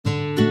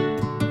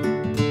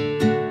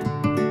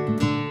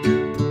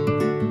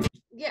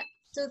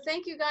So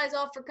thank you guys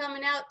all for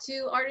coming out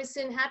to Artist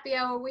Zen Happy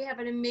Hour. We have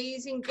an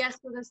amazing guest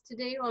with us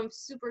today who I'm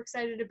super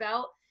excited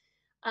about.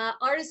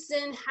 Artist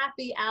Zen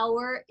Happy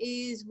Hour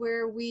is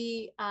where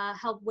we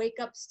help wake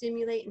up,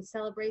 stimulate, and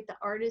celebrate the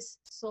artist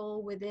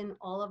soul within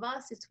all of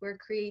us. It's where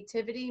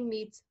creativity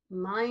meets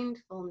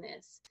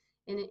mindfulness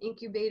in an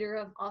incubator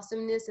of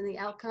awesomeness, and the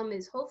outcome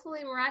is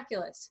hopefully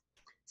miraculous.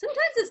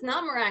 Sometimes it's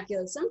not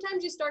miraculous.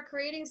 Sometimes you start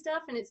creating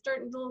stuff and it's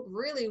starting to look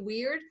really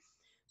weird,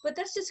 but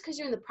that's just because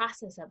you're in the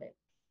process of it.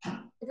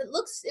 If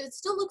it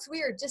still looks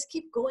weird, just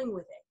keep going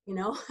with it, you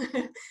know?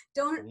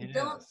 Don't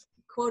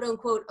quote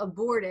unquote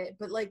abort it,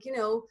 but like, you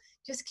know,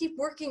 just keep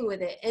working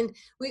with it. And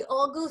we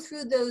all go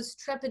through those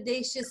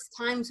trepidatious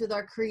times with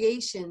our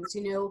creations,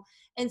 you know,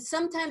 and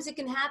sometimes it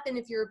can happen.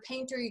 If you're a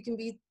painter, you can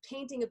be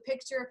painting a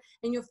picture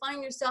and you'll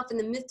find yourself in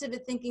the midst of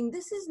it thinking,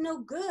 this is no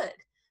good.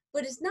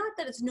 But it's not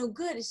that it's no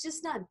good, it's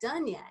just not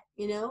done yet,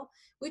 you know,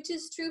 which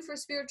is true for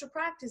spiritual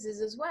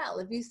practices as well.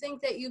 If you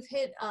think that you've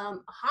hit a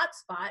hot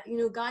spot, you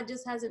know, God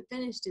just hasn't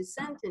finished his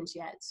sentence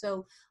yet.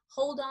 So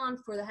hold on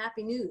for the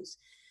happy news.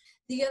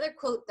 The other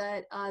quote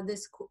that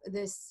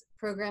this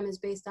program is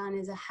based on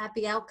is, a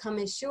happy outcome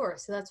is sure.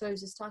 So that's what I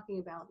was just talking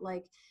about.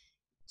 Like,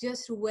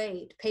 just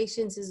wait.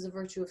 Patience is the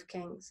virtue of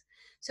kings.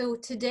 So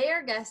today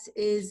our guest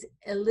is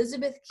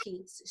Elizabeth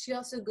Keats. She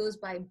also goes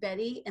by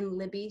Betty and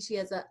Libby. She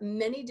has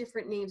many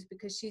different names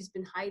because she's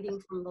been hiding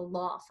from the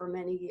law for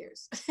many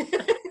years.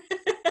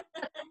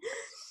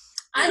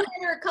 I met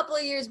her a couple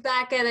of years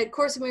back at a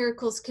Course in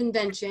Miracles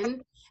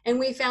convention, and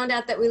we found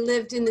out that we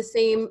lived in the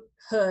same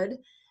hood,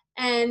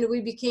 and we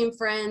became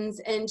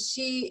friends. And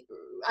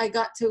I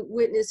got to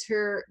witness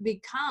her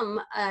become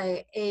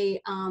a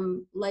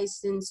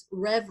licensed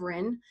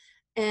reverend.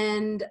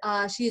 And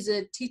she's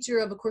a teacher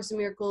of A Course in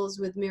Miracles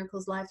with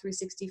Miracles Live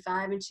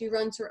 365, and she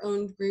runs her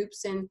own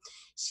groups, and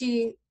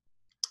she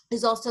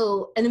is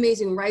also an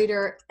amazing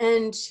writer,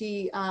 and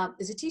she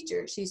is a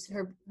teacher.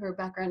 Her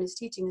background is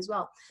teaching as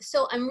well.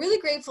 So I'm really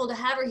grateful to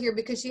have her here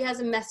because she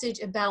has a message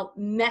about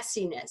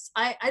messiness.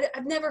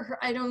 I've never heard,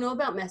 I don't know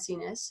about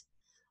messiness.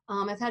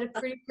 I've had a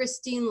pretty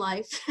pristine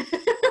life.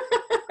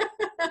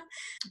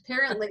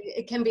 Apparently,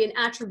 it can be an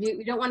attribute.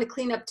 We don't want to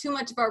clean up too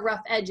much of our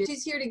rough edges.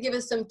 She's here to give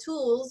us some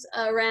tools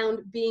around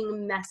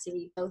being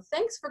messy. So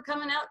thanks for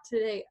coming out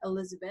today,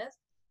 Elizabeth.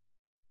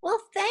 Well,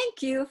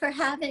 thank you for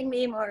having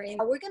me, Maureen.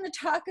 We're going to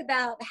talk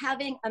about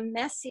having a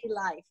messy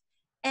life.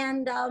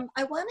 And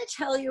I want to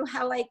tell you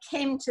how I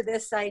came to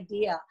this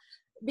idea,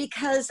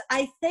 because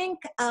I think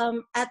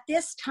at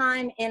this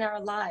time in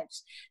our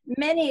lives,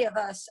 many of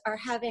us are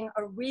having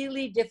a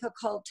really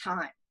difficult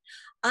time.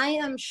 I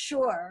am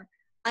sure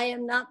I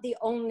am not the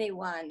only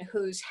one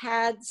who's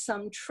had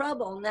some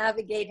trouble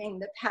navigating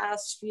the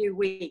past few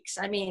weeks.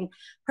 I mean,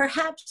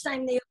 perhaps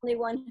I'm the only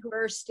one who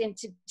burst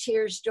into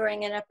tears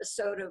during an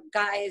episode of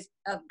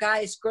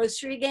Guys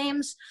Grocery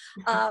Games,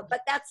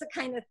 but that's the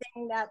kind of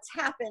thing that's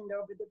happened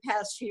over the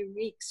past few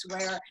weeks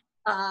where,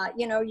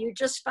 you know, you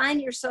just find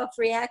yourself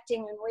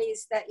reacting in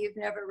ways that you've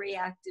never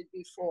reacted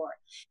before.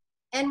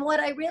 And what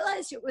I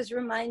realized it was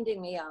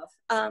reminding me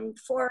of,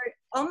 for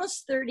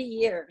almost 30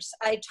 years,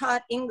 I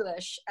taught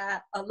English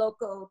at a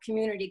local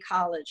community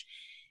college.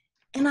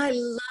 And I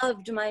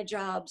loved my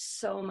job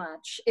so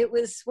much. It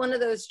was one of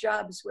those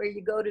jobs where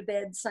you go to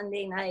bed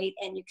Sunday night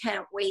and you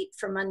can't wait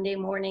for Monday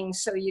morning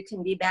so you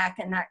can be back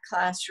in that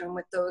classroom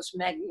with those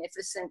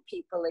magnificent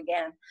people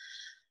again.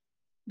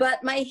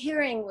 But my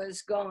hearing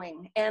was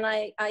going, and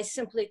I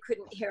simply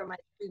couldn't hear my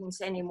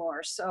students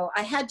anymore. So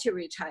I had to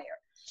retire.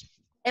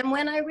 And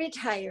when I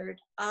retired,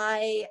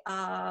 I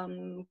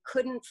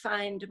couldn't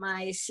find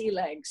my sea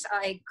legs.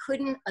 I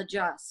couldn't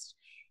adjust.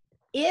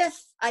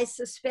 I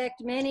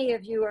suspect many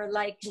of you are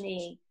like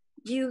me,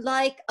 you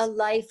like a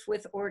life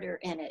with order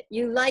in it.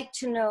 You like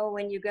to know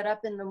when you get up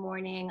in the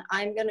morning,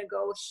 I'm going to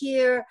go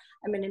here,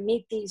 I'm going to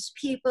meet these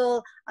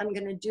people, I'm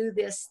going to do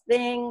this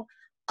thing.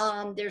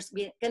 There's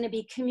going to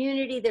be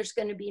community, there's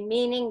going to be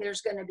meaning,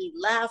 there's going to be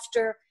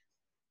laughter.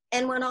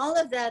 And when all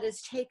of that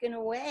is taken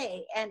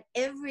away and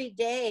every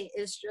day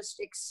is just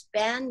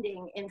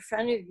expanding in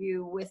front of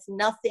you with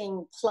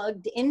nothing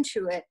plugged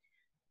into it,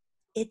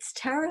 it's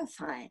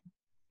terrifying.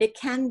 It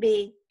can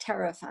be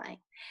terrifying.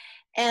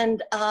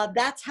 And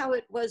that's how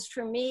it was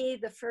for me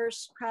the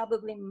first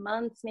probably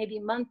month, maybe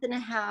month and a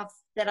half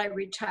that I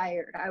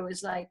retired. I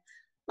was like,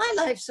 my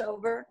life's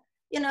over.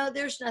 You know,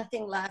 there's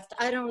nothing left.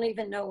 I don't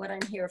even know what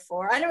I'm here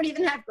for. I don't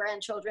even have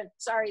grandchildren.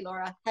 Sorry,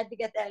 Laura, had to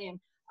get that in.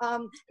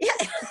 Yeah,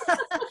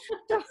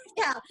 so,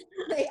 yeah,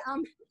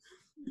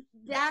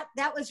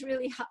 that was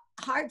really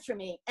hard for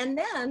me. And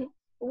then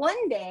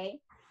one day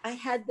I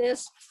had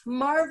this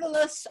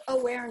marvelous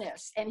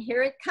awareness, and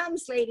here it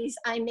comes, ladies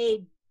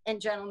and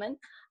gentlemen,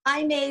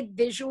 I made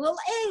visual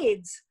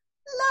aids.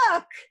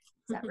 Look,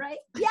 is that right?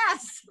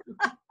 Yes.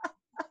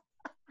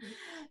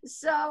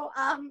 So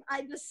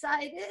I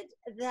decided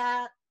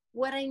that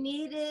what I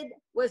needed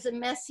was a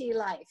messy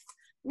life.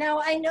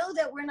 Now, I know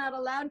that we're not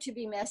allowed to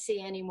be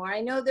messy anymore.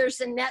 I know there's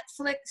a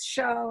Netflix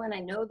show, and I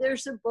know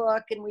there's a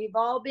book, and we've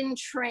all been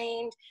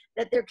trained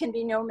that there can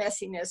be no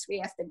messiness. We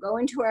have to go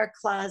into our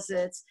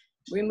closets,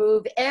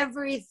 remove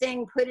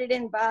everything, put it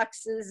in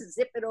boxes,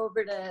 zip it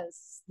over to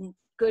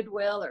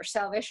Goodwill or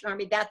Salvation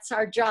Army. That's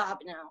our job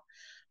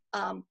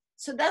now.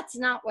 So that's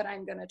not what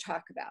I'm going to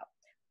talk about.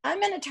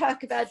 I'm going to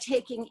talk about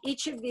taking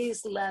each of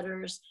these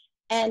letters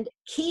and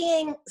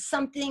keying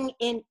something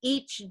in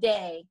each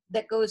day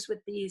that goes with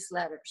these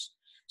letters.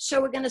 So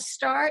we're going to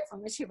start,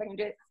 let me see if I can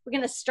do it. We're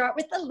going to start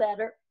with the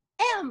letter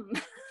M.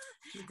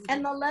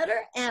 And the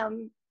letter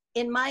M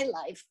in my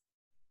life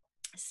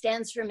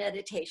stands for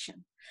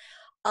meditation.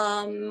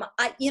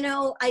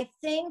 I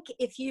think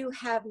if you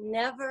have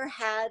never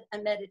had a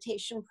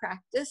meditation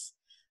practice,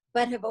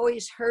 but have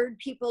always heard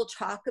people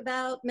talk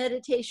about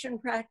meditation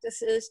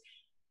practices,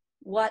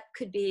 what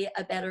could be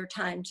a better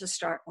time to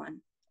start one?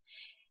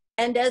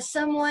 And as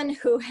someone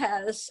who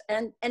has,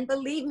 and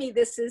believe me,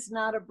 this is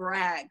not a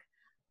brag,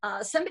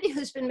 somebody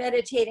who's been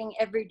meditating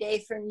every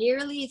day for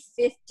nearly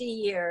 50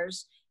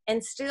 years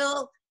and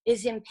still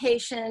is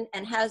impatient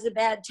and has a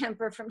bad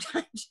temper from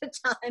time to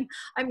time.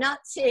 I'm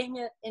not saying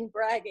it in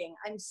bragging.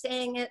 I'm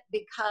saying it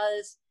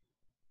because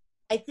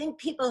I think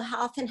people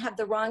often have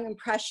the wrong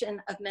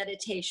impression of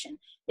meditation.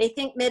 They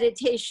think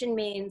meditation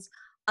means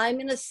I'm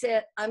going to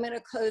sit, I'm going to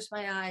close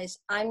my eyes,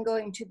 I'm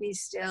going to be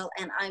still,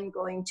 and I'm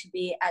going to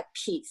be at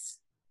peace.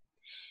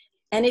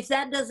 And if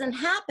that doesn't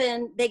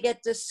happen, they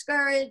get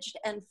discouraged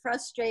and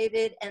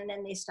frustrated, and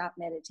then they stop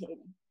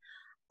meditating.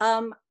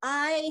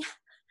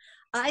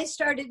 I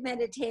started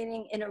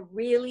meditating in a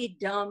really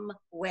dumb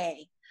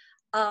way.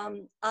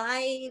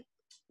 I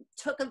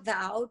took a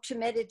vow to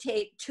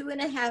meditate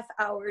 2.5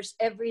 hours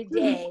every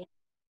day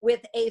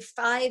with a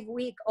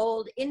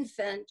 5-week-old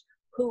infant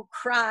who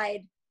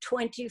cried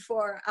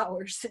 24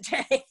 hours a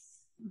day.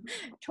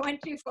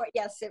 24,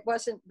 yes, it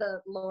wasn't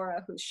the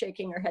Laura who's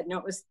shaking her head. No,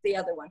 it was the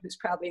other one who's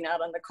probably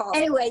not on the call.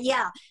 Anyway,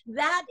 yeah,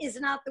 that is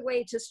not the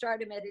way to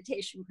start a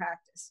meditation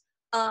practice.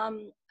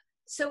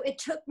 So it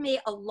took me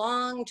a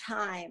long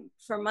time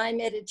for my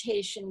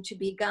meditation to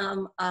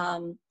become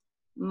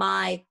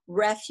my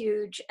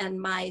refuge and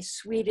my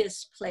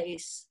sweetest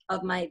place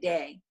of my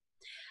day.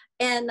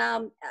 And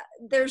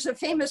there's a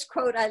famous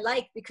quote I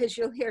like, because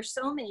you'll hear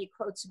so many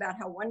quotes about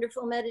how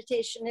wonderful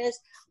meditation is.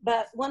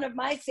 But one of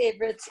my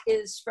favorites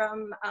is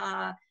from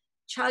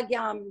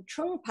Chogyam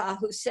Trungpa,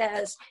 who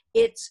says,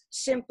 it's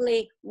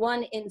simply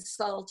one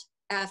insult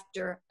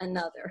after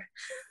another.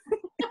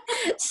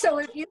 So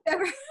if you've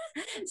ever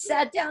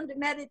sat down to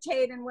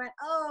meditate and went,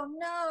 oh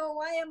no,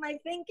 why am I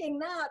thinking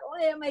that?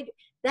 Why am I?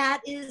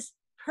 That is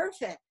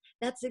perfect.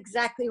 That's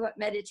exactly what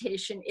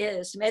meditation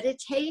is.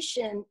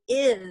 Meditation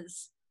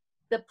is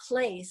the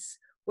place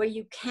where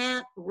you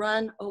can't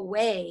run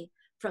away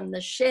from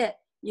the shit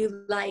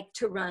you like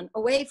to run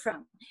away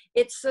from.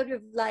 It's sort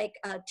of like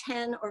a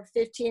 10 or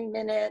 15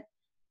 minute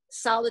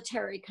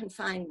solitary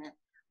confinement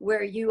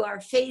where you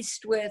are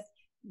faced with,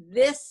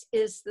 this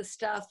is the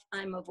stuff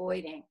I'm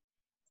avoiding.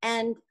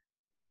 And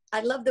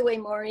I love the way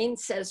Maureen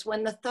says,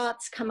 when the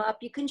thoughts come up,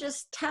 you can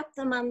just tap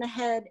them on the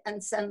head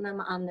and send them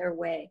on their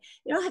way.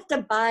 You don't have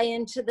to buy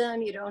into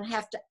them. You don't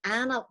have to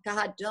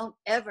God, don't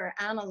ever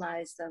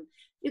analyze them.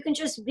 You can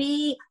just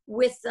be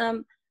with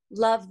them,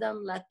 love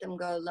them, let them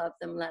go, love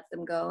them, let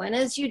them go. And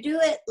as you do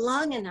it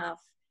long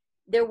enough,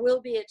 there will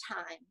be a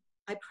time,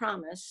 I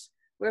promise,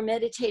 where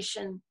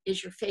meditation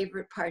is your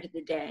favorite part of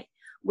the day,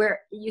 where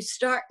you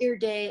start your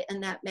day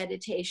in that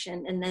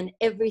meditation, and then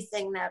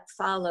everything that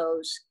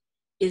follows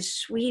is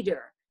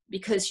sweeter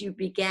because you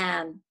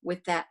began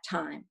with that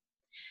time.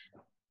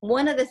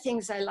 One of the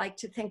things I like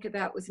to think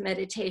about with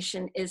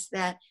meditation is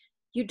that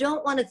you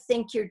don't want to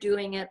think you're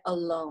doing it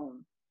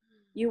alone.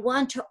 You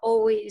want to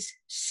always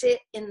sit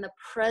in the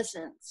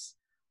presence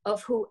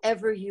of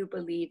whoever you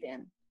believe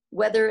in,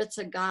 whether it's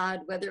a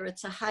God, whether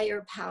it's a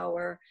higher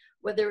power,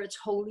 whether it's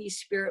Holy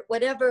Spirit,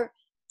 whatever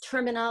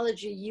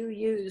terminology you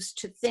use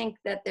to think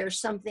that there's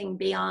something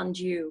beyond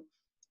you.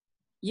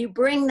 You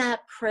bring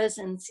that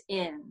presence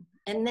in,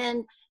 and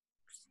then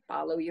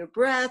follow your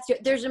breath.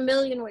 There's a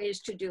million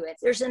ways to do it.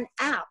 There's an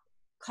app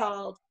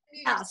called,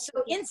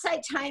 so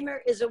Insight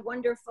Timer is a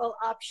wonderful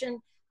option.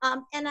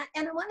 And I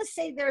want to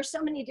say there are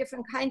so many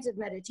different kinds of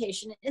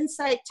meditation.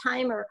 Insight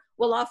Timer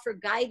will offer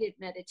guided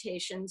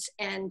meditations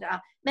and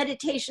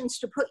meditations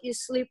to put you to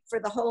sleep for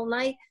the whole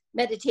night,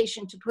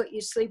 meditation to put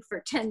you to sleep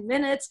for 10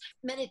 minutes,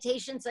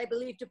 meditations, I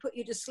believe, to put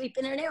you to sleep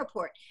in an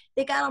airport.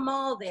 They got them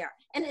all there.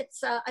 And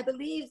it's, I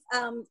believe,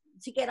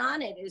 to get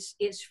on it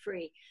is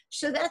free.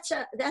 So that's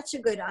a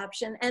good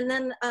option. And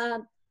then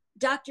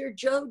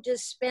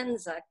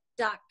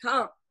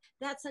drjoedispenza.com.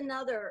 That's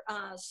another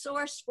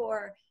source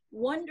for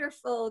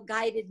wonderful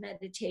guided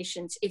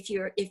meditations if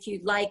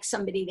you'd like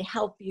somebody to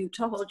help you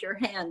to hold your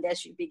hand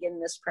as you begin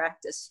this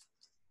practice.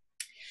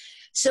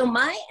 So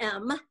my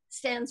M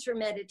stands for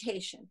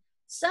meditation.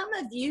 Some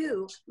of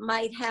you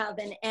might have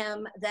an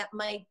M that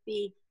might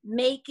be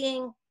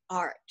making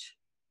art,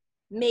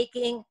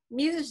 making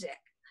music,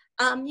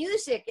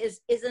 Music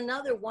is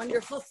another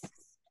wonderful,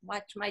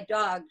 watch, my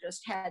dog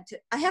just had to,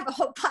 I have a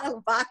whole pile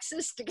of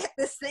boxes to get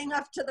this thing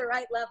up to the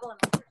right level.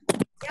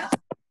 And yeah.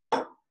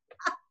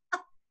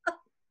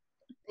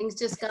 Things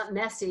just got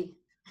messy.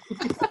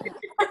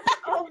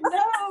 Oh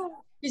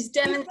no. He's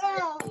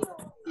demonstrating.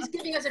 He's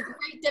giving us a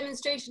great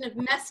demonstration of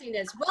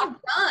messiness. Well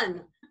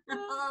done.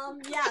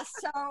 Yeah,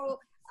 so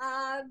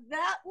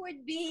that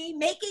would be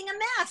making a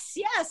mess.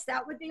 Yes,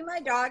 that would be my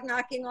dog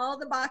knocking all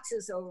the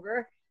boxes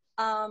over.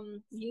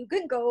 You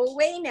can go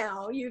away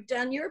now. You've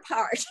done your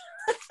part.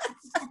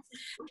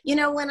 You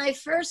know, when I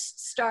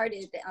first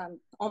started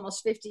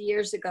almost 50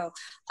 years ago,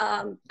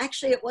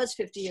 actually it was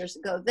 50 years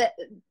ago, that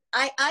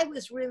I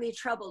was really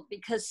troubled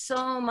because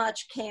so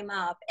much came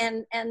up,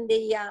 and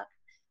the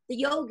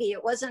yogi,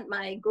 it wasn't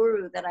my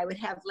guru that I would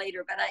have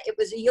later, but it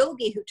was a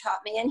yogi who taught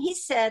me, and he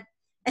said,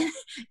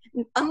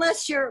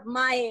 unless you're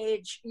my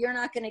age, you're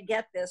not going to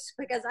get this,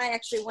 because I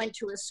actually went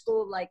to a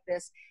school like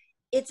this.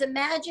 It's,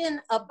 imagine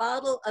a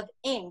bottle of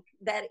ink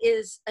that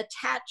is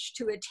attached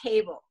to a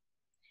table,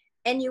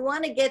 and you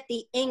want to get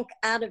the ink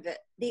out of it.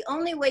 The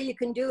only way you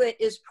can do it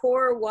is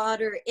pour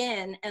water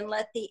in and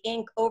let the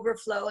ink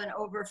overflow and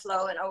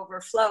overflow and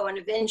overflow, and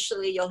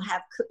eventually you'll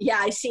have, yeah,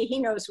 I see, he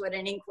knows what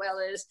an inkwell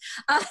is.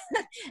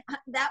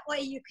 That way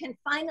you can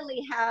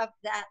finally have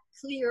that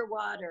clear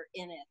water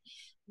in it.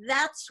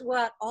 That's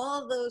what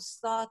all those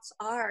thoughts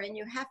are, and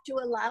you have to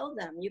allow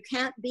them. You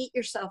can't beat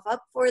yourself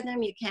up for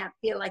them. You can't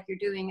feel like you're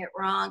doing it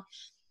wrong.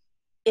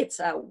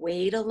 It's a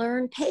way to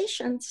learn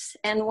patience.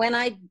 And when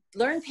I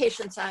learn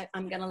patience,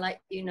 I'm going to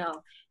let you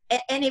know.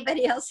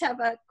 Anybody else have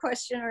a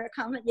question or a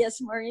comment?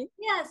 Yes, Maureen?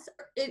 Yes,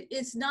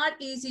 it's not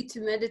easy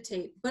to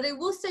meditate, but I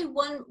will say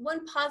one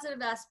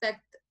positive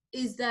aspect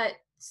is that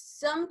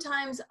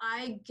sometimes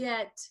I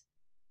get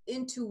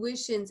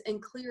intuitions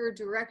and clearer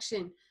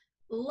direction.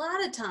 A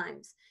lot of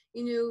times,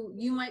 you know,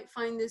 you might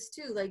find this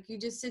too, like you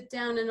just sit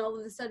down and all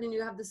of a sudden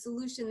you have the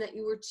solution that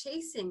you were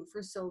chasing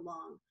for so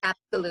long.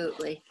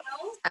 Absolutely.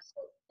 You know?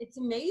 It's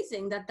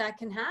amazing that that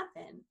can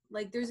happen.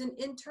 Like there's an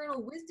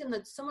internal wisdom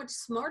that's so much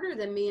smarter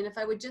than me, and if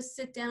I would just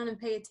sit down and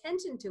pay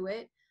attention to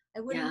it, I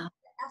wouldn't have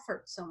the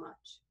effort so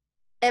much.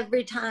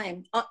 Every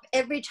time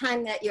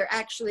that you're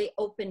actually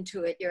open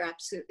to it, you're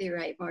absolutely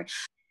right, Maur.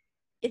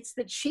 It's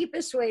the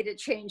cheapest way to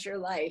change your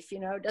life. You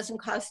know, it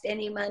doesn't cost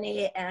any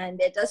money,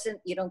 and it doesn't,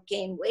 you don't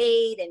gain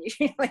weight, and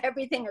you know,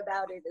 everything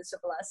about it is a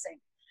blessing.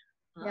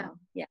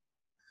 Yeah.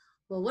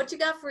 Well, what you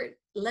got for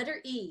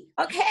letter E?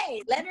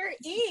 Okay, letter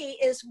E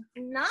is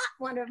not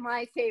one of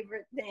my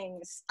favorite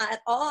things at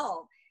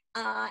all.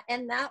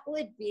 And that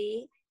would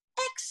be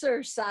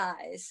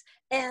exercise.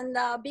 And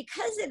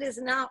because it is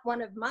not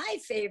one of my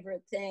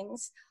favorite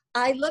things,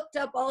 I looked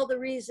up all the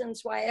reasons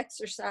why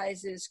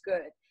exercise is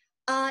good.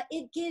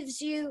 It gives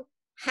you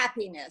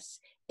happiness.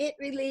 It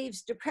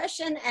relieves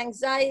depression,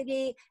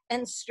 anxiety,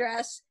 and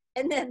stress.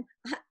 And then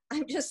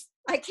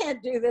I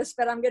can't do this,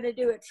 but I'm going to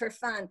do it for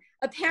fun.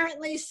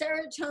 Apparently,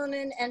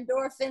 serotonin,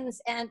 endorphins,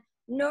 and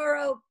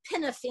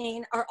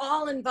norepinephrine are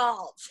all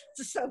involved.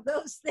 So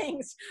those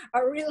things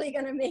are really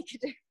going to make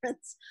a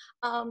difference.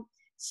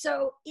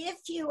 So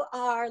if you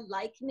are,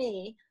 like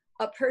me,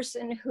 a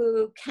person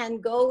who can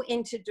go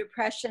into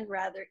depression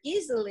rather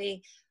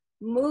easily,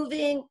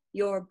 moving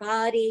your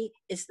body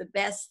is the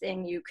best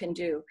thing you can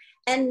do.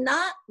 And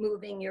not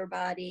moving your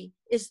body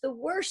is the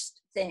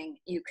worst thing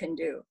you can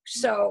do.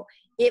 So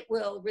it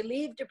will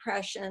relieve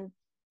depression,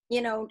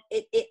 you know,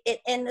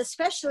 and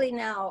especially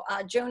now,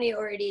 Joni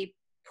already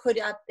put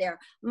up there,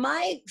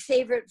 my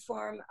favorite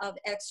form of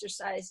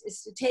exercise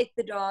is to take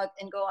the dog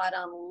and go out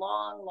on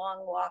long,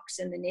 long walks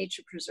in the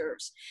nature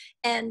preserves.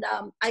 And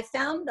I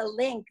found the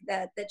link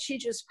that she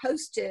just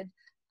posted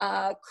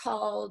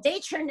called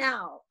Nature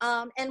Now.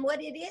 And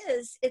what it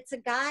is, it's a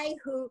guy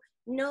who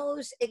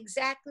knows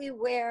exactly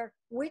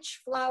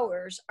which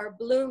flowers are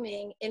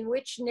blooming in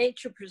which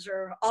nature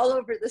preserve all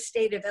over the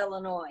state of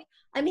Illinois.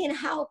 I mean,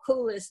 how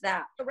cool is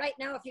that? Right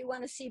now, if you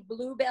want to see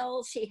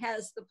bluebells, he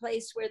has the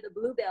place where the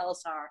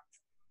bluebells are.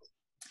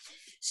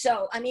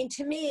 So, I mean,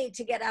 to me,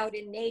 to get out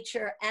in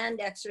nature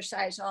and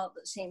exercise all at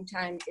the same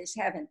time is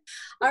heaven.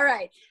 All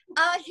right,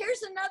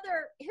 here's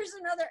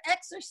another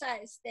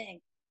exercise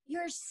thing.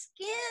 Your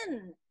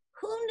skin,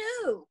 who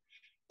knew?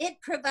 It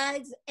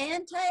provides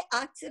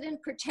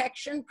antioxidant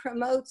protection,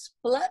 promotes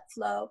blood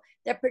flow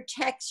that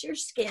protects your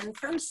skin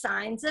from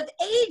signs of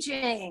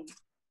aging.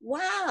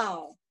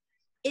 Wow.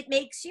 It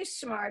makes you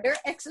smarter.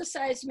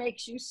 Exercise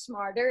makes you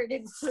smarter. It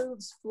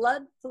improves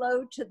blood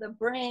flow to the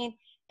brain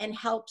and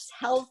helps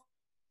health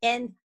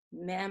and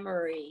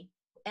memory.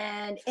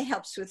 And it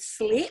helps with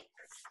sleep.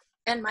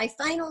 And my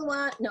final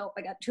one, no,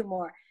 I got two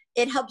more.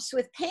 It helps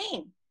with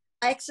pain.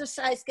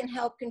 Exercise can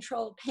help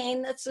control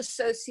pain that's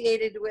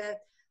associated with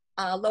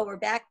lower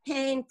back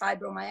pain,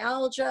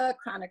 fibromyalgia,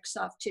 chronic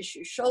soft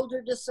tissue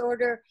shoulder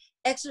disorder.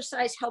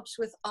 Exercise helps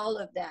with all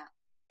of that.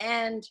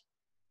 And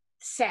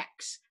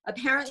sex.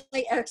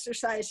 Apparently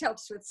exercise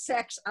helps with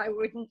sex. I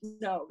wouldn't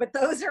know, but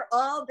those are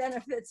all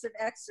benefits of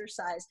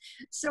exercise.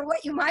 So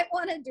what you might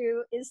want to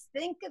do is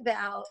think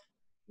about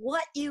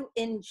what you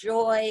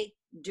enjoy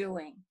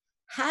doing.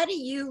 How do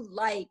you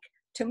like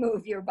to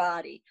move your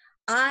body?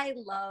 I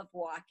love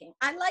walking.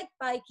 I like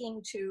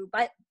biking too,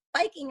 but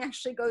biking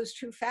actually goes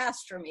too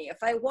fast for me. If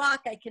I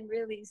walk, I can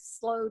really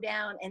slow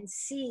down and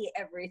see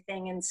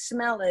everything and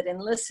smell it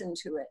and listen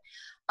to it.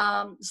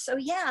 So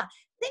yeah,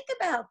 think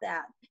about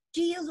that.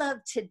 Do you love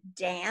to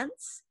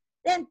dance?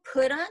 Then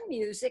put on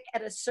music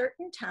at a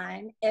certain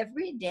time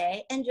every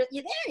day, and there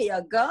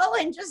you go,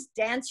 and just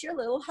dance your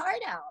little heart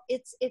out.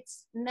 It's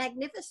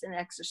magnificent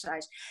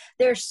exercise.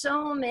 There's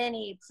so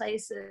many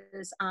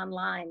places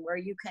online where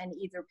you can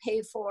either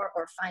pay for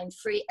or find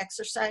free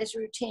exercise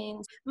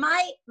routines.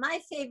 My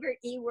favorite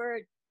E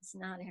word is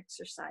not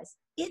exercise.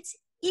 It's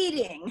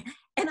eating.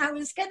 And I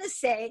was going to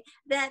say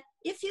that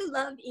if you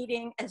love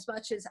eating as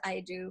much as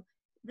I do,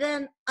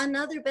 then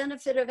another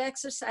benefit of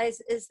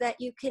exercise is that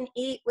you can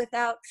eat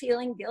without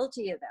feeling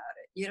guilty about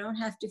it. You don't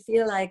have to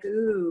feel like,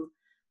 ooh.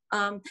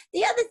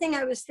 The other thing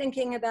I was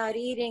thinking about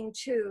eating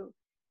too,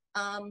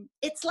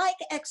 it's like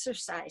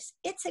exercise.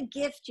 It's a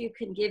gift you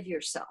can give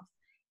yourself.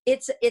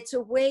 It's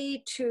a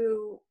way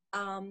to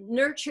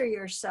nurture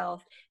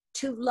yourself,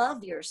 to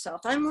love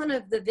yourself. I'm one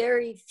of the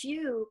very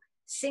few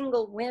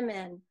single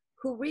women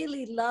who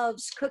really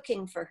loves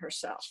cooking for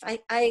herself.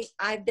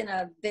 I've been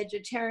a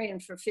vegetarian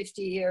for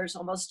 50 years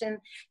almost. And,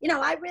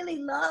 I really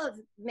love,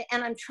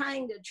 and I'm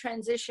trying to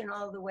transition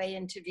all the way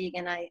into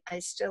vegan. I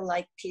still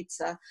like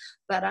pizza,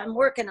 but I'm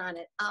working on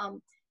it.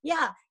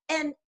 Yeah,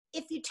 and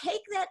if you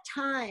take that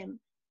time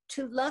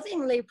to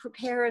lovingly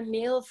prepare a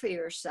meal for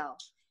yourself,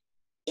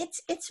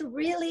 it's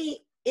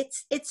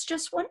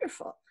just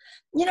wonderful.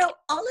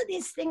 All of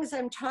these things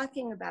I'm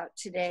talking about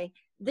today,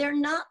 they're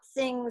not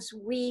things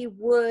we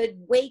would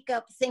wake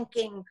up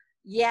thinking,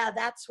 yeah,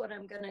 that's what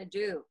I'm going to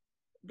do.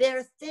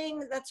 They're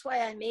things, that's why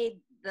I made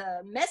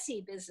the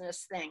messy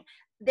business thing.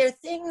 They're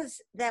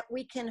things that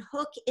we can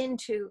hook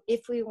into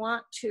if we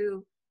want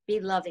to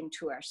be loving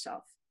to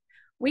ourselves.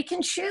 We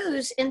can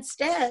choose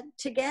instead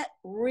to get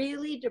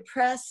really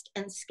depressed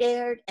and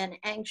scared and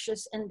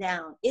anxious and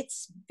down.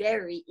 It's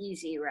very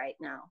easy right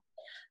now,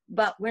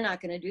 but we're not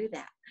going to do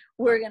that.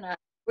 We're going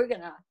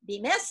to be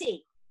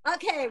messy.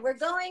 Okay, we're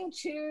going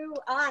to,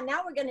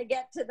 now we're going to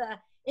get to the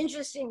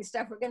interesting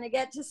stuff. We're going to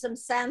get to some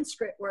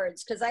Sanskrit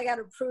words because I got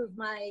to prove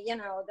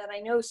that I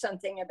know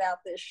something about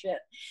this shit.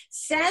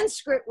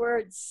 Sanskrit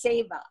word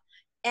seva,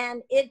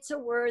 and it's a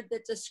word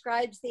that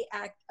describes the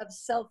act of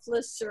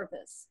selfless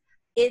service.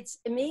 Its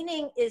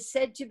meaning is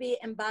said to be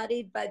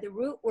embodied by the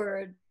root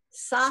word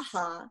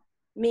saha,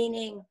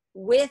 meaning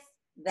with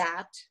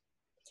that,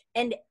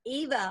 and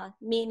eva,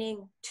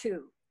 meaning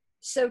to.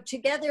 So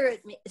together,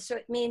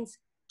 it means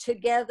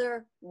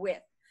together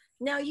with.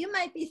 Now you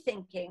might be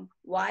thinking,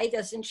 why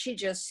doesn't she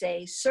just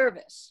say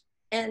service?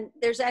 And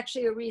there's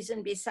actually a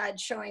reason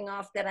besides showing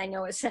off that I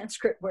know a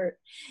Sanskrit word.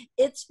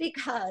 It's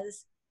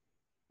because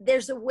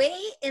there's a way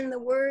in the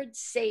word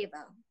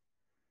seva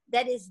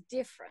that is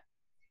different.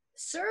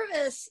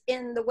 Service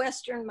in the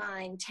Western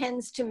mind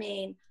tends to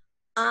mean,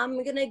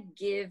 I'm going to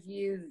give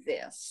you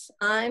this.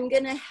 I'm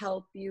going to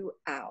help you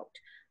out.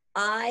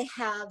 I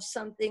have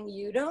something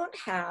you don't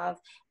have,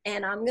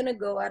 and I'm going to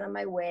go out of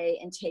my way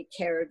and take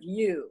care of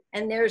you.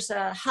 And there's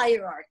a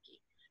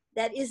hierarchy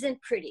that isn't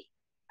pretty,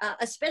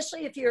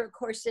 especially if you're a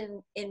Course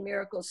in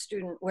Miracles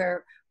student,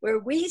 where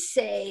we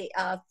say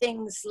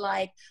things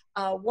like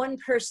one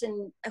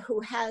person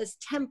who has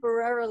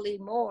temporarily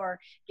more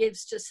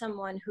gives to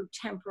someone who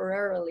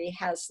temporarily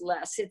has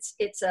less.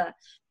 It's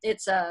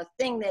a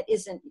thing that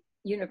isn't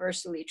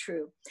universally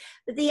true.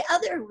 But the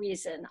other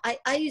reason,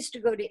 I used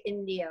to go to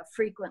India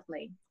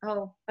frequently.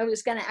 Oh, I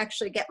was going to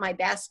actually get my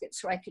basket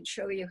so I could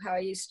show you how I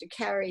used to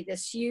carry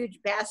this huge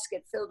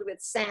basket filled with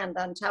sand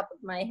on top of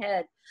my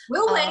head.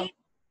 We'll wait.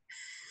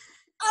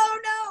 Oh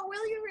no,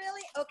 will you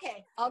really?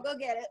 Okay, I'll go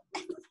get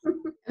it.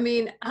 I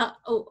mean,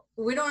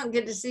 we don't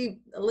get to see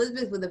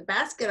Elizabeth with a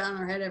basket on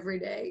her head every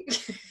day.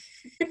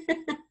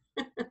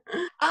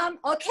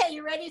 Okay,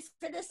 you ready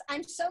for this?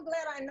 I'm so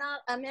glad I'm not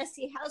a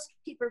messy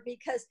housekeeper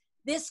because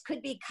this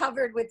could be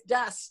covered with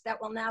dust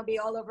that will now be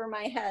all over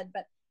my head,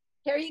 but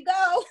here you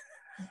go.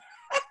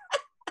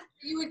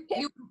 You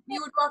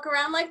would walk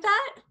around like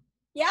that?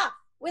 Yeah,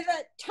 with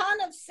a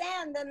ton of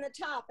sand on the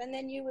top, and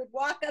then you would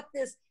walk up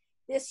this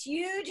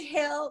huge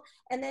hill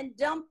and then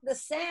dump the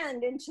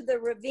sand into the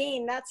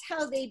ravine. That's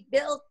how they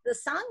built the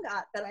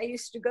Sangat that I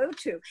used to go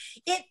to.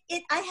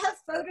 I have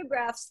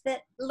photographs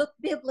that look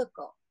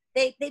biblical.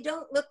 They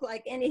don't look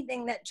like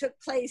anything that took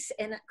place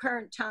in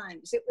current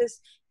times. It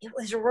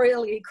was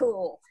really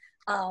cool.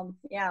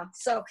 Yeah.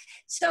 So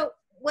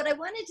what I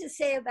wanted to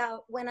say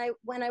about when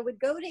I would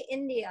go to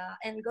India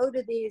and go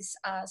to these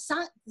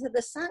to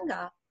the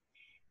Sangha,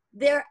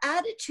 their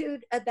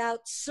attitude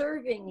about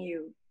serving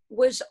you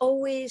was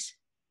always,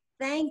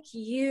 thank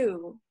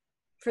you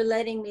for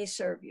letting me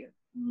serve you.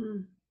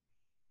 Mm.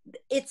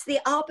 It's the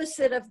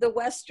opposite of the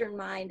Western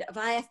mind of,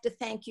 I have to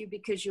thank you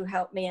because you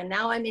helped me, and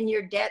now I'm in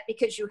your debt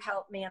because you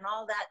helped me, and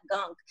all that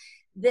gunk.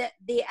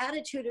 The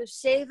attitude of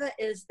seva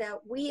is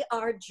that we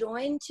are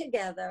joined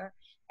together,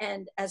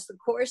 and as the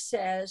Course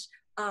says,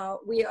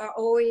 we are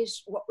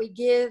always, what we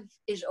give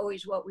is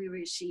always what we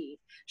receive.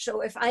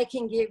 So if I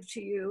can give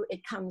to you,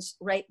 it comes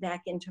right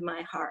back into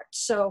my heart.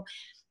 So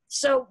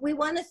we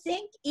want to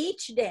think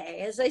each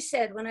day. As I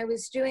said, when I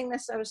was doing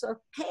this, I was like,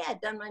 hey, I've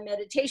done my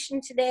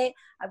meditation today.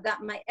 I've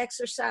gotten my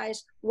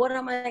exercise. What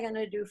am I going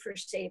to do for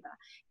Seva?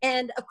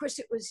 And of course,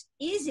 it was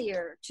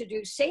easier to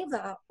do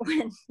Seva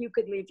when you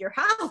could leave your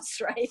house,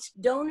 right?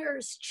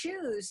 Donors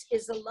Choose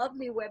is a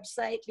lovely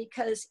website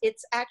because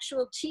its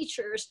actual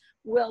teachers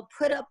will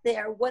put up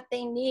there what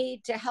they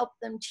need to help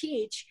them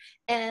teach.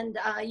 And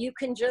you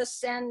can just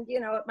send, you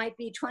know, it might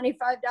be $25,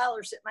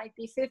 it might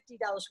be $50,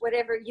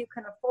 whatever you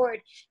can afford,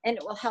 and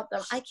it will help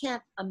them. I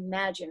can't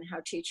imagine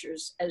how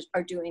teachers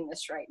are doing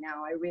this right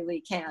now. I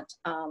really can't.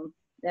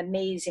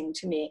 Amazing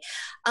to me.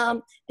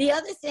 The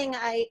other thing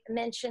I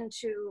mentioned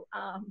to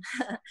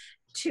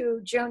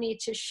to Joni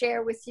to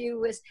share with you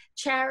was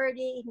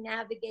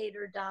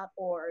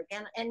charitynavigator.org.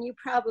 And you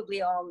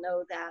probably all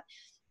know that.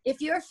 If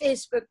your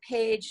Facebook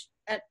page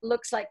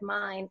looks like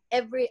mine,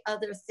 every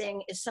other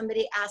thing is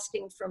somebody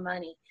asking for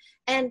money.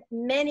 And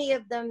many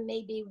of them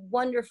may be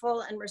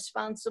wonderful and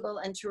responsible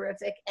and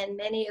terrific, and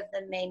many of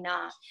them may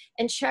not.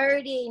 And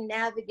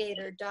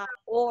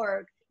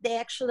charitynavigator.org, they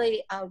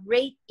actually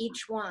rate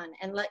each one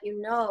and let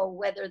you know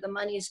whether the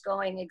money's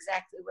going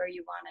exactly where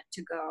you want it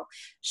to go.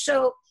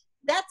 So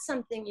that's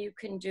something you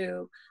can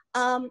do.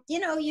 You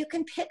know, you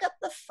can pick up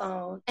the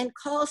phone and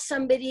call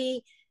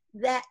somebody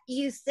that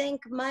you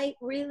think might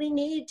really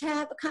need to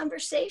have a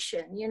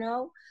conversation, you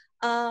know.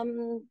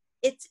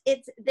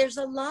 There's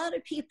a lot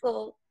of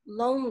people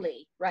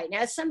lonely right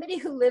now. As somebody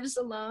who lives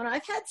alone,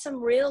 I've had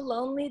some real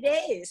lonely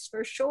days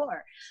for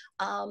sure.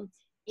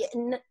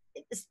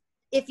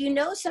 If you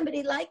know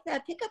somebody like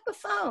that, pick up a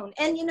phone.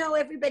 And you know,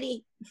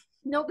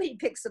 nobody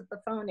picks up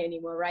the phone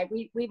anymore, right?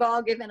 We've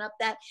all given up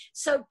that.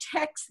 So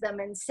text them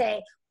and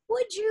say,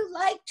 would you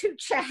like to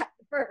chat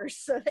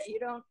first, so that you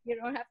don't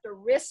have to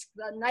risk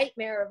the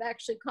nightmare of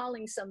actually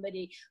calling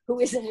somebody who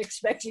isn't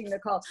expecting the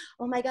call.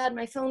 Oh my God,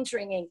 my phone's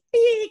ringing.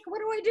 Beep, what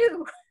do I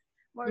do?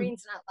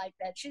 Maureen's not like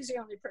that. She's the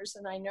only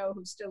person I know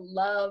who still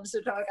loves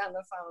to talk on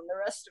the phone. The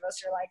rest of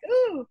us are like,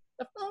 ooh,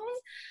 the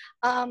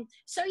phone.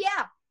 So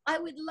yeah, I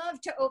would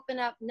love to open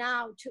up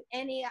now to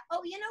any,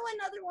 oh, you know,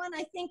 another one,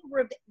 I think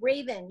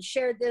Raven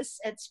shared this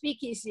at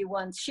SpeakEasy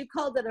once. She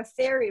called it a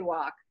fairy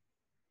walk,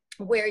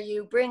 where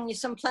you bring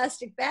some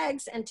plastic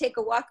bags and take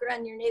a walk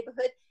around your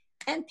neighborhood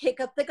and pick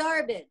up the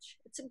garbage.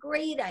 It's a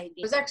great idea.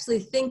 I was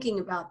actually thinking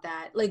about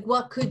that. Like,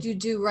 what could you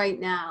do right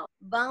now?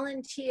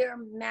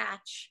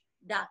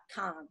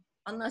 Volunteermatch.com,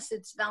 unless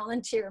it's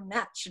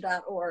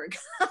volunteermatch.org.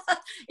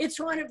 It's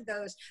one of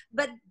those.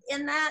 But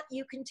in that,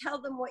 you can tell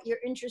them what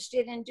you're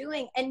interested in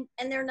doing. And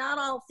they're not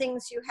all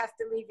things you have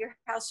to leave your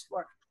house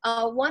for.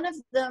 One of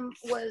them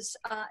was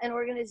an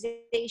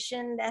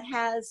organization that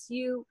has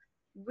you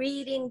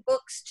reading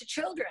books to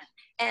children,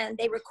 and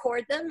they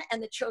record them, and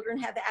the children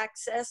have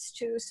access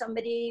to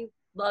somebody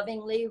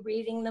lovingly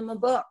reading them a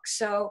book.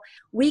 So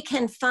we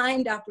can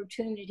find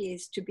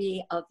opportunities to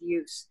be of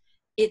use.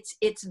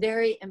 It's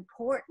very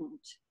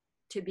important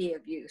to be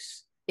of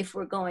use if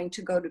we're going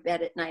to go to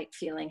bed at night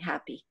feeling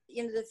happy.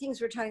 You know, the things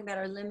we're talking about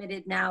are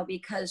limited now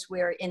because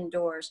we're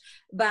indoors,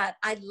 but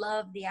I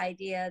love the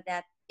idea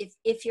that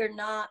if you're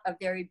not a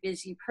very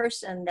busy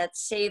person, that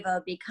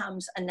Seva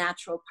becomes a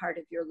natural part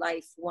of your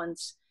life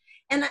once.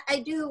 And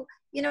I do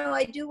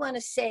want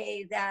to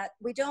say that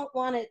we don't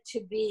want it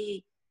to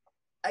be,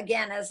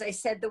 again, as I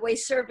said, the way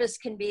service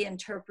can be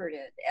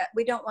interpreted.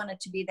 We don't want it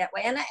to be that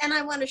way. And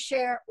I want to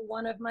share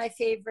one of my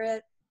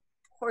favorite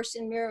Course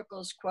in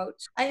Miracles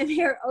quotes. I am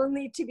here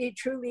only to be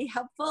truly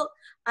helpful.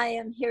 I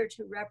am here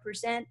to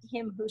represent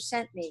him who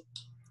sent me.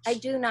 I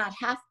do not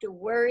have to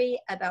worry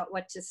about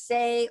what to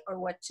say or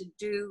what to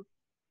do,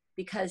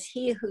 because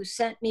he who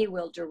sent me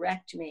will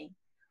direct me.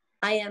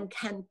 I am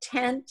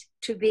content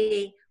to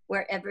be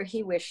wherever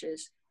he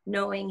wishes,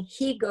 knowing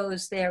he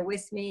goes there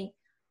with me.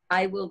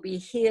 I will be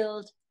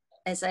healed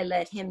as I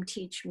let him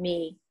teach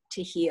me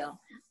to heal.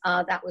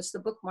 That was the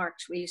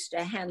bookmarks we used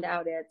to hand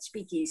out at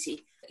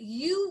SpeakEasy.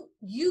 You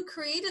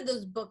created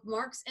those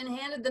bookmarks and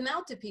handed them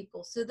out to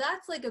people. So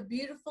that's like a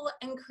beautiful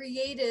and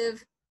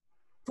creative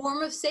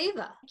form of Seva.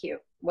 Thank you.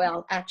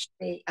 Well,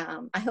 actually,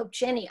 I hope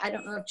Jenny, I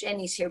don't know if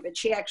Jenny's here, but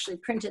she actually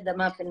printed them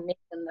up and made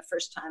them the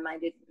first time. I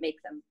didn't make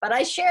them, but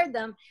I shared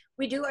them.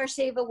 We do our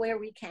Seva where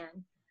we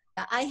can.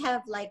 I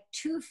have like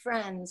 2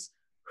 friends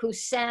who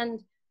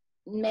send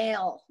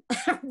mail,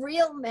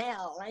 real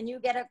mail, and you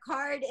get a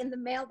card in the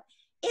mail.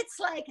 It's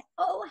like,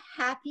 oh,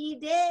 happy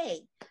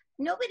day.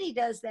 Nobody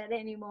does that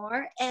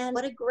anymore. And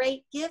what a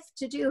great gift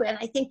to do. And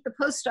I think the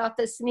post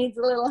office needs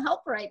a little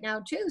help right now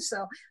too.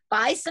 So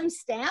buy some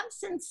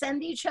stamps and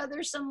send each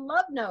other some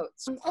love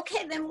notes.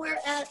 Okay, then we're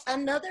at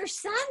another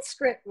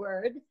Sanskrit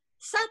word,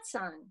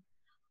 satsang.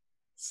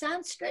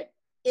 Sanskrit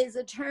is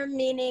a term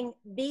meaning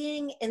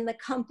being in the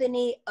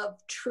company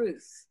of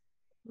truth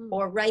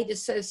or right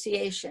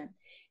association.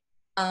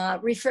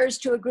 Refers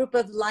to a group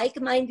of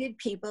like-minded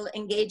people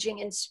engaging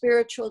in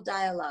spiritual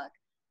dialogue.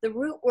 The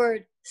root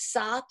word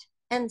sat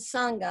and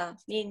sangha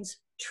means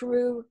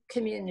true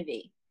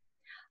community.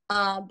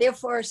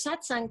 Therefore,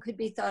 satsang could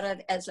be thought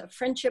of as a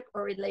friendship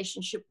or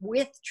relationship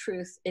with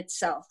truth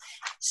itself.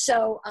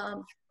 So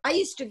I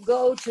used to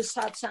go to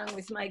satsang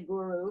with my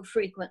guru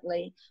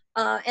frequently,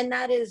 and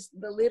that is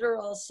the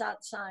literal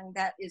satsang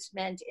that is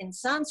meant in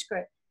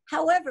Sanskrit.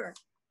 However,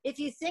 if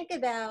you think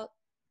about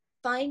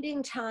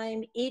finding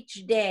time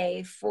each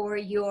day for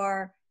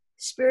your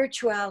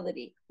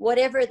spirituality,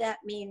 whatever that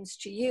means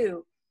to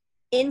you,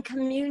 in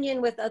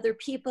communion with other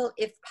people,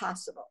 if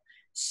possible.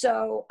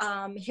 So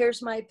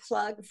here's my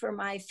plug for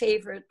my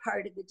favorite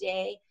part of the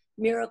day,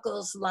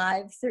 Miracles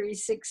Live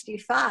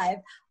 365,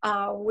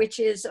 which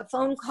is a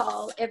phone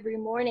call every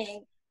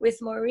morning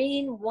with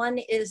Maureen. One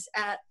is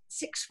at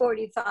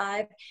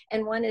 6:45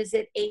 and one is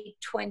at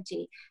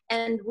 8:20.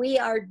 And we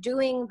are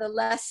doing the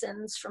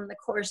lessons from the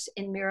Course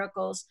in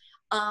Miracles.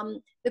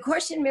 The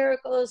Course in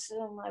Miracles,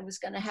 I was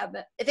going to have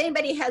it. If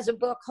anybody has a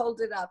book,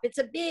 hold it up. It's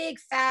a big,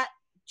 fat,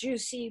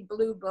 juicy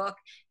blue book,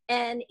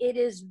 and it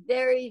is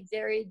very,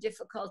 very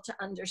difficult to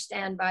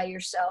understand by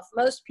yourself.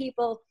 Most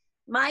people,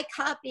 my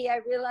copy, I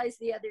realized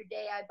the other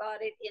day, I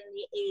bought it in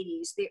the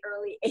 80s, the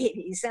early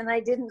 80s, and I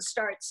didn't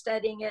start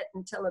studying it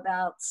until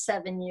about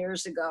 7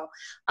 years ago,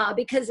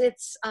 because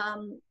it's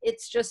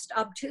just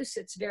obtuse.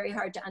 It's very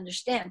hard to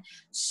understand.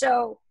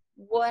 So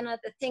one of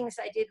the things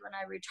I did when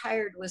I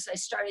retired was I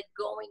started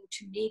going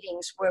to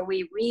meetings where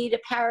we read a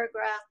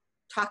paragraph,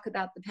 talk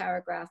about the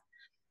paragraph.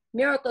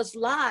 Miracles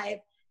Live,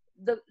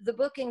 the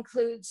book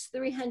includes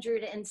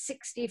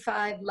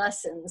 365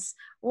 lessons,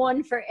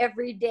 one for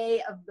every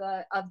day of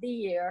the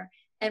year.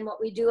 And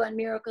what we do on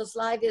Miracles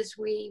Live is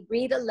we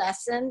read a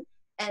lesson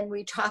and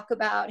we talk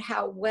about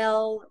how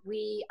well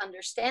we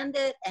understand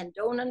it and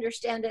don't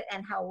understand it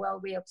and how well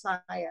we apply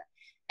it.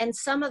 And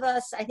some of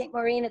us, I think,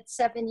 Maureen, it's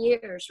 7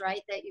 years,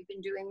 right, that you've been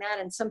doing that.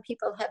 And some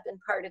people have been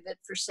part of it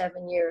for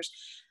 7 years.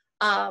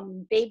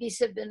 Babies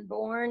have been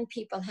born,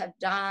 people have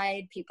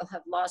died, people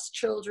have lost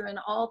children,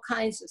 all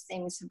kinds of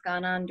things have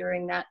gone on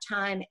during that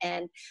time.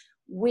 And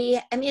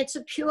it's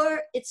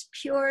pure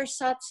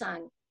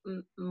satsang,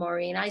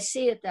 Maureen. I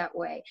see it that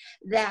way,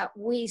 that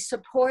we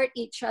support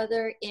each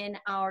other in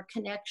our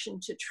connection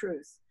to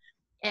truth.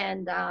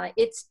 And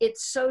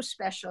it's so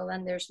special,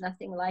 and there's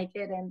nothing like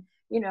it. And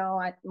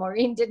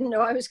Maureen didn't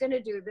know I was going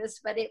to do this,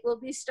 but it will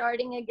be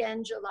starting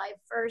again July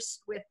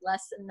 1st with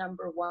lesson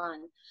number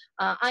 1.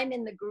 I'm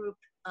in the group,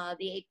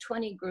 the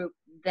 820 group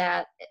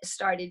that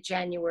started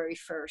January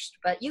 1st,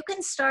 but you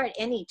can start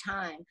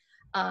anytime.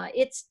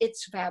 It's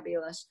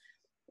fabulous.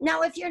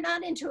 Now, if you're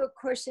not into A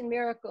Course in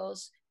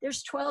Miracles,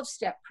 there's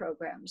 12-step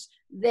programs.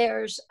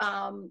 There's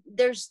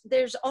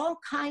all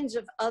kinds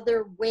of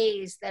other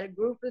ways that a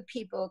group of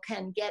people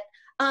can get.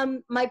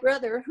 My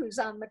brother, who's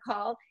on the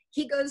call,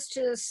 he goes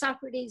to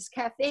Socrates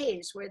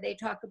cafes where they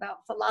talk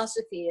about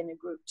philosophy in a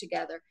group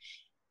together.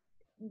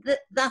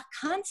 The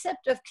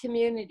concept of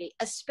community,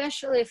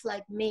 especially if,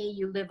 like me,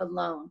 you live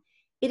alone,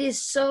 it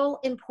is so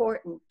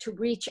important to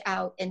reach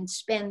out and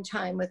spend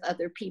time with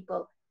other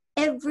people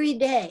every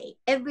day.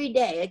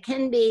 It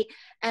can be,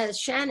 as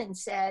Shannon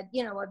said,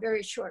 a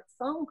very short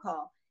phone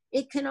call.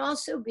 It can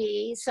also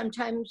be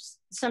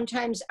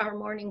sometimes our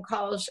morning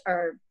calls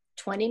are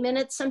 20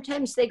 minutes.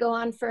 Sometimes they go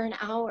on for an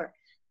hour.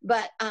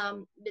 But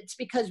it's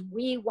because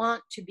we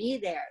want to be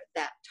there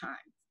that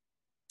time.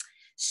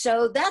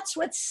 So that's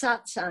what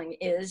satsang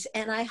is.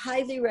 And I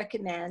highly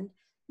recommend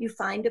you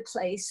find a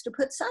place to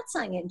put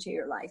satsang into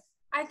your life.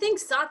 I think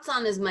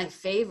satsang is my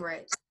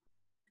favorite.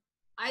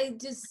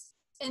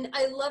 And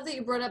I love that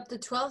you brought up the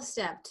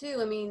 12-step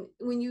too. I mean,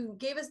 when you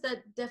gave us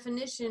that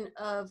definition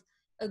of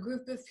a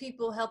group of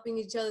people helping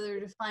each other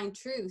to find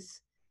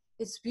truth,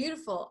 it's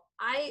beautiful.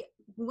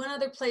 One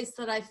other place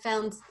that I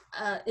found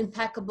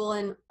impeccable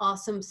and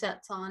awesome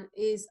satsang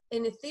is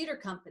in a theater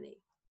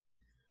company.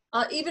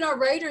 Even our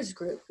writers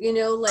group,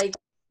 like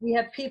we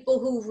have people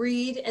who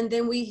read and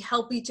then we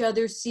help each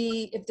other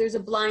see if there's a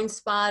blind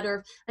spot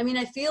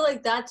I feel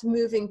like that's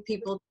moving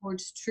people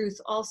towards truth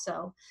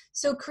also.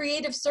 So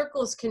creative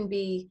circles can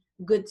be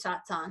good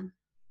satsang.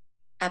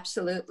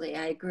 Absolutely,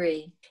 I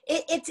agree.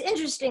 It's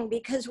interesting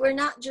because we're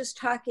not just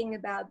talking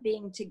about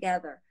being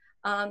together.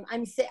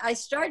 I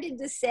started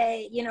to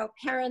say,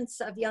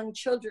 parents of young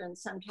children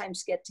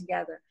sometimes get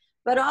together,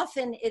 but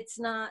often it's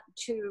not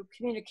to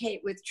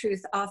communicate with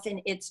truth.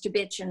 Often it's to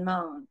bitch and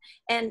moan.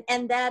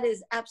 And that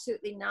is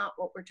absolutely not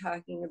what we're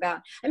talking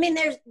about. I mean,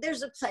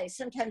 there's a place,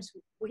 sometimes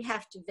we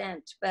have to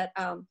vent,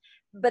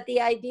 but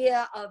the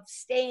idea of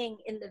staying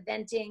in the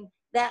venting,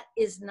 that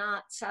is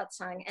not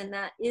satsang, and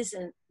that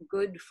isn't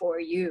good for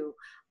you.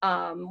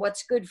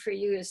 What's good for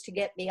you is to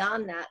get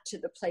beyond that to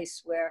the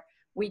place where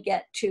we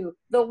get to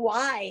the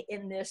why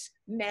in this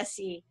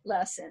messy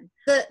lesson.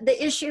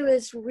 The issue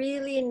is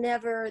really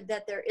never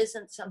that there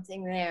isn't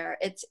something there.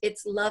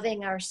 It's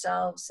loving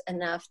ourselves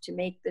enough to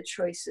make the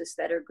choices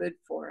that are good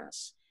for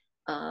us.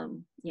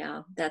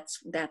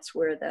 That's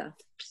where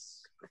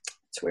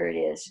it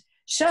is.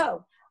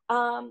 So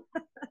the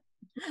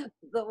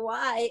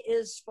why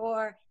is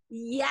for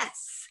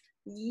yes.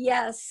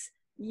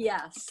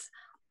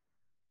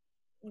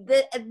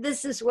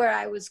 this is where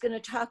I was going to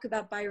talk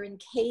about Byron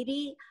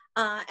Katie.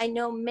 I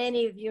know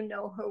many of you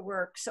know her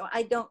work, so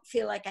I don't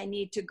feel like I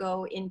need to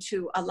go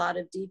into a lot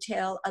of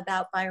detail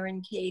about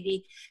Byron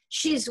Katie.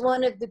 She's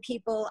one of the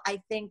people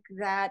I think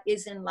that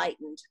is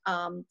enlightened.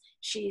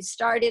 She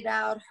started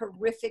out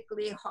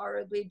horrifically,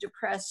 horribly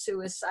depressed,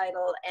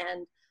 suicidal,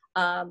 and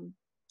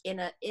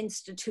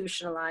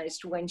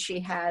institutionalized when she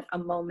had a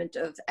moment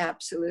of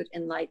absolute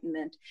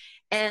enlightenment.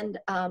 And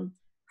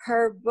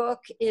her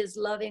book is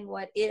Loving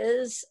What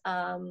Is,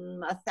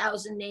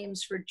 1,000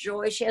 Names for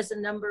Joy. She has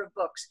a number of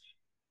books,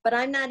 but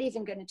I'm not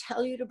even going to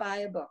tell you to buy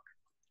a book.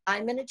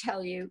 I'm going to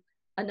tell you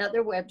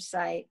another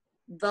website,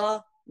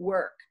 thework.either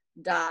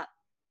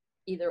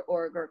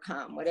org or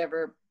com,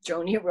 whatever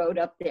Joni wrote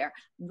up there.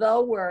 The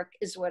Work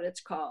is what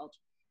it's called.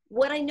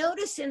 What I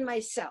notice in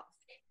myself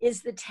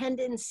is the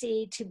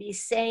tendency to be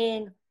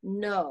saying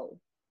no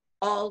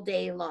all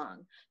day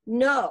long.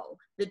 No,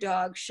 the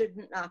dog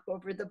shouldn't knock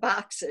over the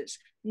boxes.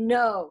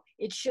 No,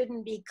 it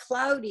shouldn't be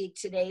cloudy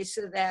today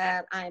so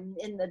that I'm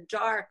in the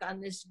dark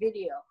on this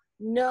video.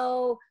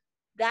 No,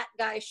 that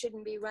guy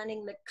shouldn't be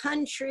running the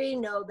country.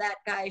 No, that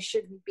guy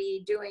shouldn't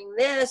be doing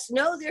this.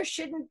 No, there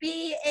shouldn't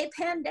be a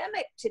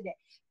pandemic today.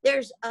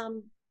 There's,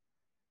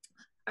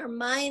 our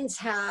minds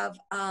have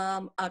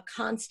a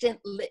constant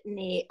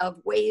litany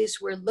of ways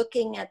we're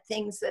looking at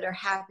things that are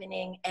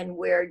happening and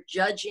we're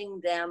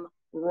judging them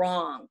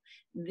wrong.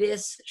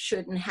 This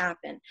shouldn't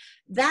happen.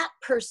 That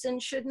person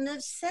shouldn't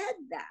have said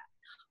that.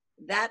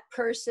 That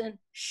person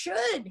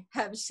should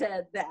have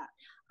said that.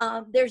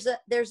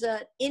 There's an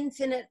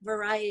infinite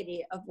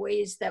variety of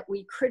ways that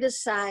we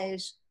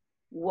criticize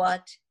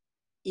what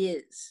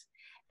is.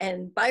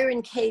 And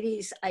Byron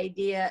Katie's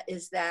idea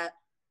is that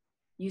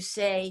you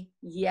say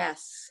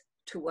yes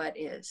to what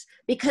is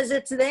because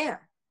it's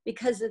there.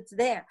 Because it's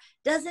there.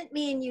 Doesn't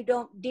mean you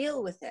don't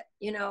deal with it.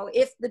 You know,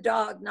 if the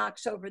dog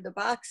knocks over the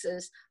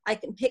boxes, I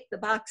can pick the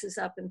boxes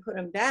up and put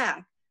them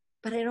back,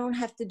 but I don't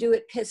have to do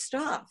it pissed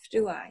off,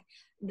 do I?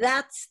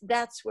 That's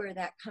where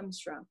that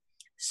comes from.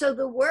 So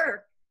the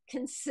work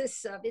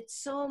consists of, it's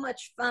so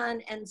much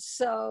fun and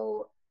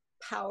so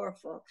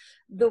powerful.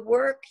 The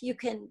work, you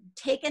can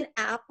take an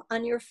app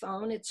on your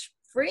phone. It's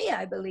free,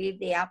 I believe,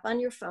 the app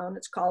on your phone.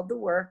 It's called The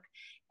Work.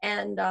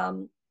 And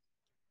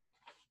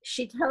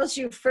she tells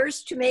you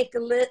first to make a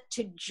list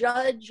to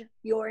judge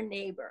your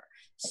neighbor.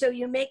 So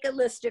you make a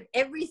list of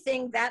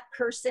everything that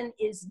person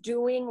is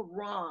doing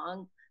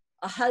wrong,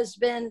 a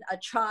husband, a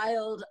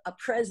child, a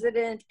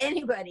president,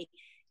 anybody.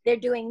 They're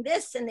doing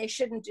this and they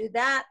shouldn't do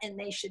that and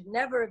they should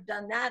never have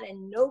done that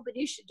and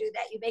nobody should do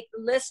that. You make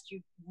the list,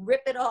 you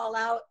rip it all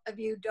out of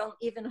you, don't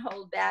even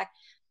hold back.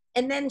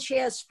 And then she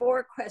has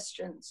 4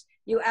 questions.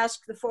 You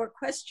ask the 4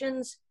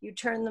 questions, you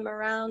turn them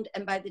around,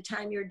 and by the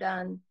time you're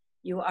done,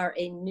 you are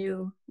a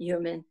new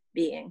human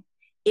being.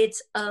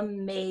 It's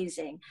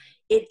amazing.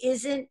 It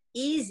isn't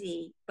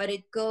easy, but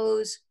it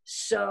goes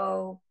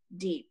so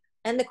deep.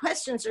 And the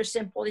questions are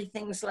simply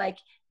things like,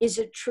 is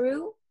it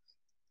true?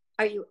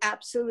 Are you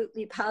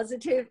absolutely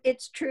positive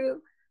it's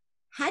true?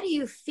 How do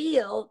you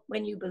feel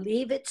when you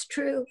believe it's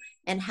true?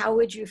 And how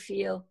would you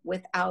feel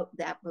without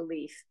that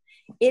belief?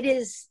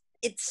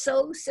 It's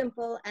so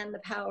simple, and the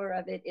power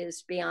of it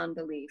is beyond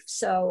belief.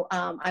 So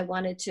I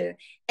wanted to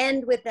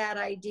end with that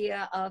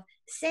idea of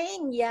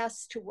saying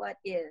yes to what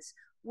is.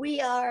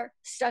 We are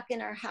stuck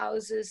in our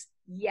houses,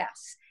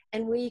 yes,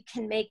 and we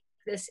can make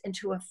this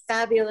into a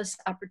fabulous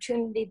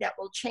opportunity that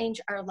will change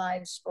our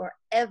lives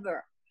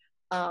forever.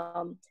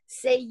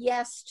 Say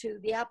yes to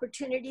the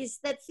opportunities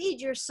that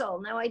feed your soul.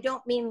 Now, I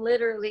don't mean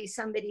literally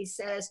somebody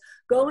says,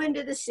 go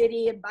into the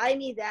city and buy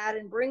me that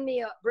and bring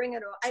it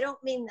all. I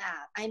don't mean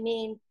that. I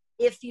mean,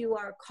 if you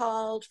are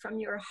called from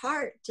your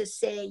heart to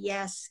say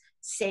yes,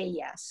 say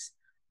yes.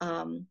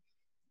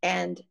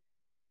 And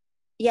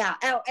yeah,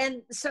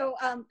 and so,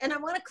 and I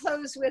want to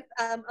close with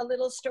a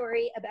little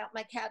story about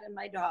my cat and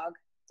my dog,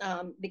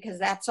 because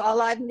that's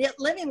all I'm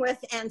living with.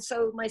 And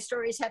so my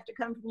stories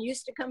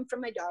used to come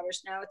from my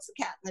daughters. Now it's the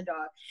cat and the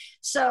dog.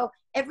 So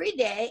every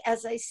day,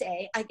 as I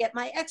say, I get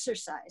my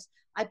exercise.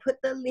 I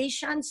put the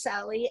leash on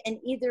Sally, and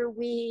either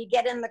we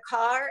get in the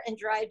car and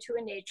drive to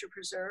a nature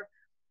preserve,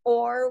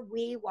 or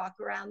we walk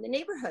around the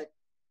neighborhood.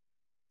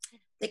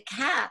 The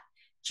cat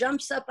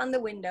jumps up on the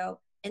window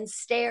and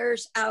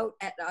stares out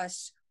at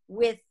us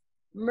with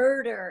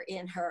murder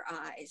in her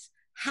eyes.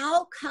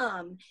 How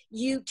come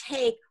you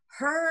take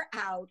her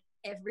out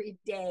every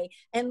day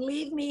and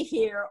leave me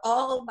here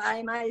all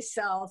by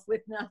myself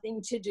with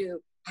nothing to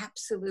do?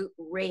 Absolute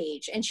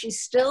rage. And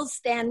she's still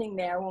standing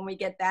there when we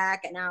get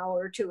back an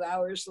hour, 2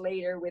 hours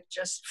later with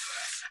just,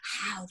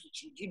 how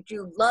did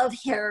you love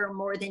her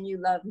more than you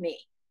love me?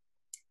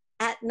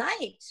 At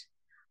night,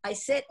 I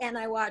sit and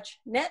I watch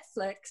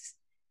Netflix,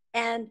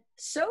 and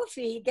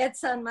Sophie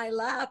gets on my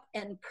lap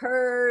and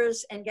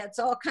purrs and gets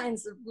all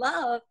kinds of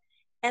love.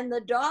 And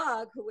the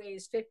dog, who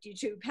weighs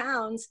 52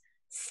 pounds,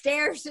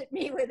 stares at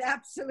me with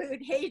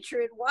absolute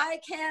hatred. Why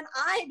can't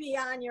I be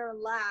on your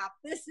lap?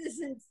 This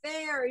isn't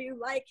fair. You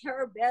like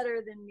her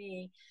better than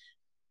me.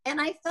 And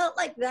I felt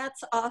like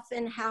that's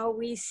often how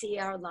we see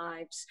our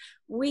lives.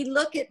 We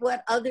look at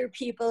what other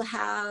people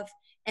have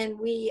and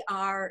we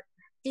are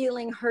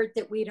feeling hurt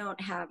that we don't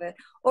have it,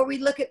 or we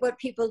look at what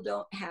people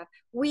don't have.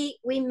 We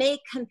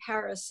make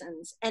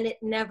comparisons and it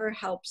never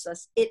helps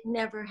us. It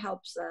never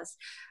helps us.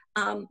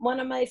 One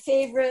of my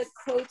favorite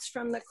quotes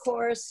from the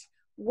Course,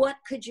 what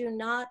could you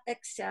not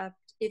accept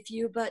if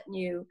you but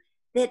knew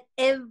that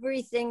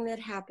everything that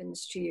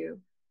happens to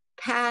you,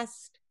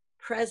 past,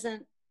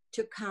 present,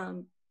 to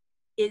come,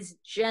 is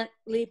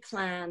gently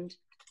planned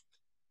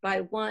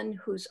by one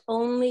whose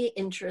only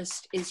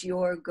interest is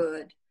your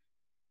good.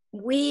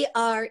 We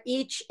are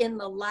each in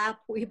the lap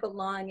we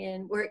belong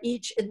in. We're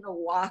each in the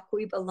walk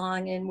we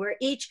belong in. We're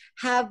each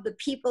have the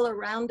people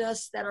around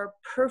us that are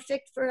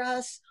perfect for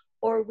us,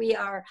 or we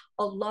are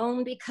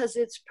alone because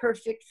it's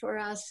perfect for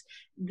us.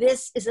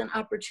 This is an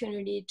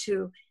opportunity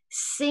to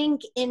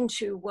sink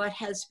into what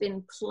has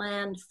been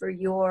planned for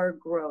your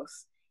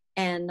growth.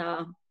 And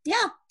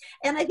yeah,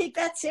 and I think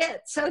that's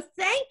it. So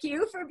thank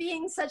you for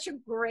being such a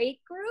great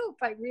group.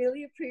 I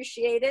really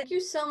appreciate it. Thank you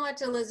so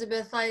much,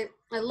 Elizabeth. I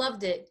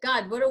loved it.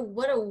 God, what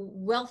a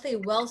wealthy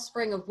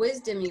wellspring of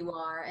wisdom you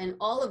are, and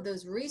all of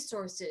those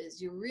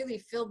resources. You really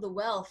filled the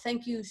well.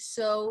 Thank you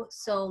so,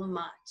 so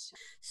much.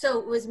 So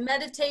it was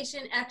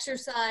meditation,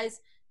 exercise,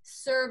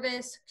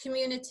 service,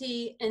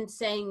 community, and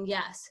saying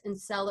yes, and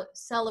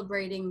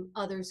celebrating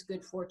others'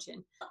 good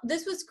fortune.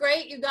 This was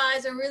great, you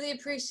guys. I really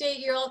appreciate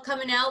you all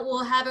coming out.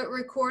 We'll have it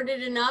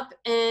recorded and up,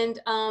 and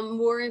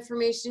more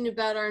information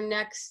about our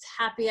next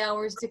happy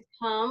hours to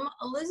come.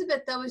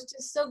 Elizabeth, that was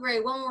just so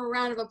great. One more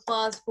round of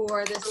applause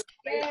for this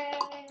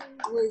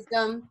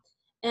wisdom.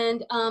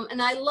 And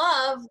I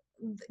love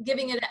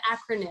giving it an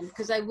acronym,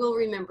 because I will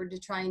remember to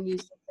try and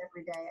use them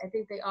every day. I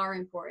think they are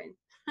important.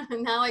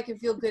 Now I can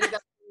feel good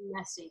about being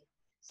messy.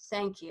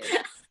 Thank you.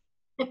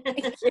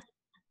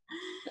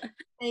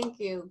 Thank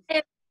you.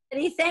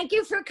 Eddie, thank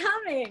you for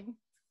coming.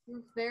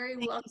 You're very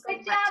welcome.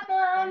 Good job,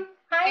 Mom.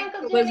 Hi,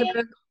 Uncle Jimmy.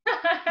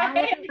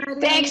 Elizabeth.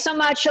 Thanks so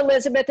much,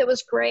 Elizabeth. It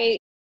was great.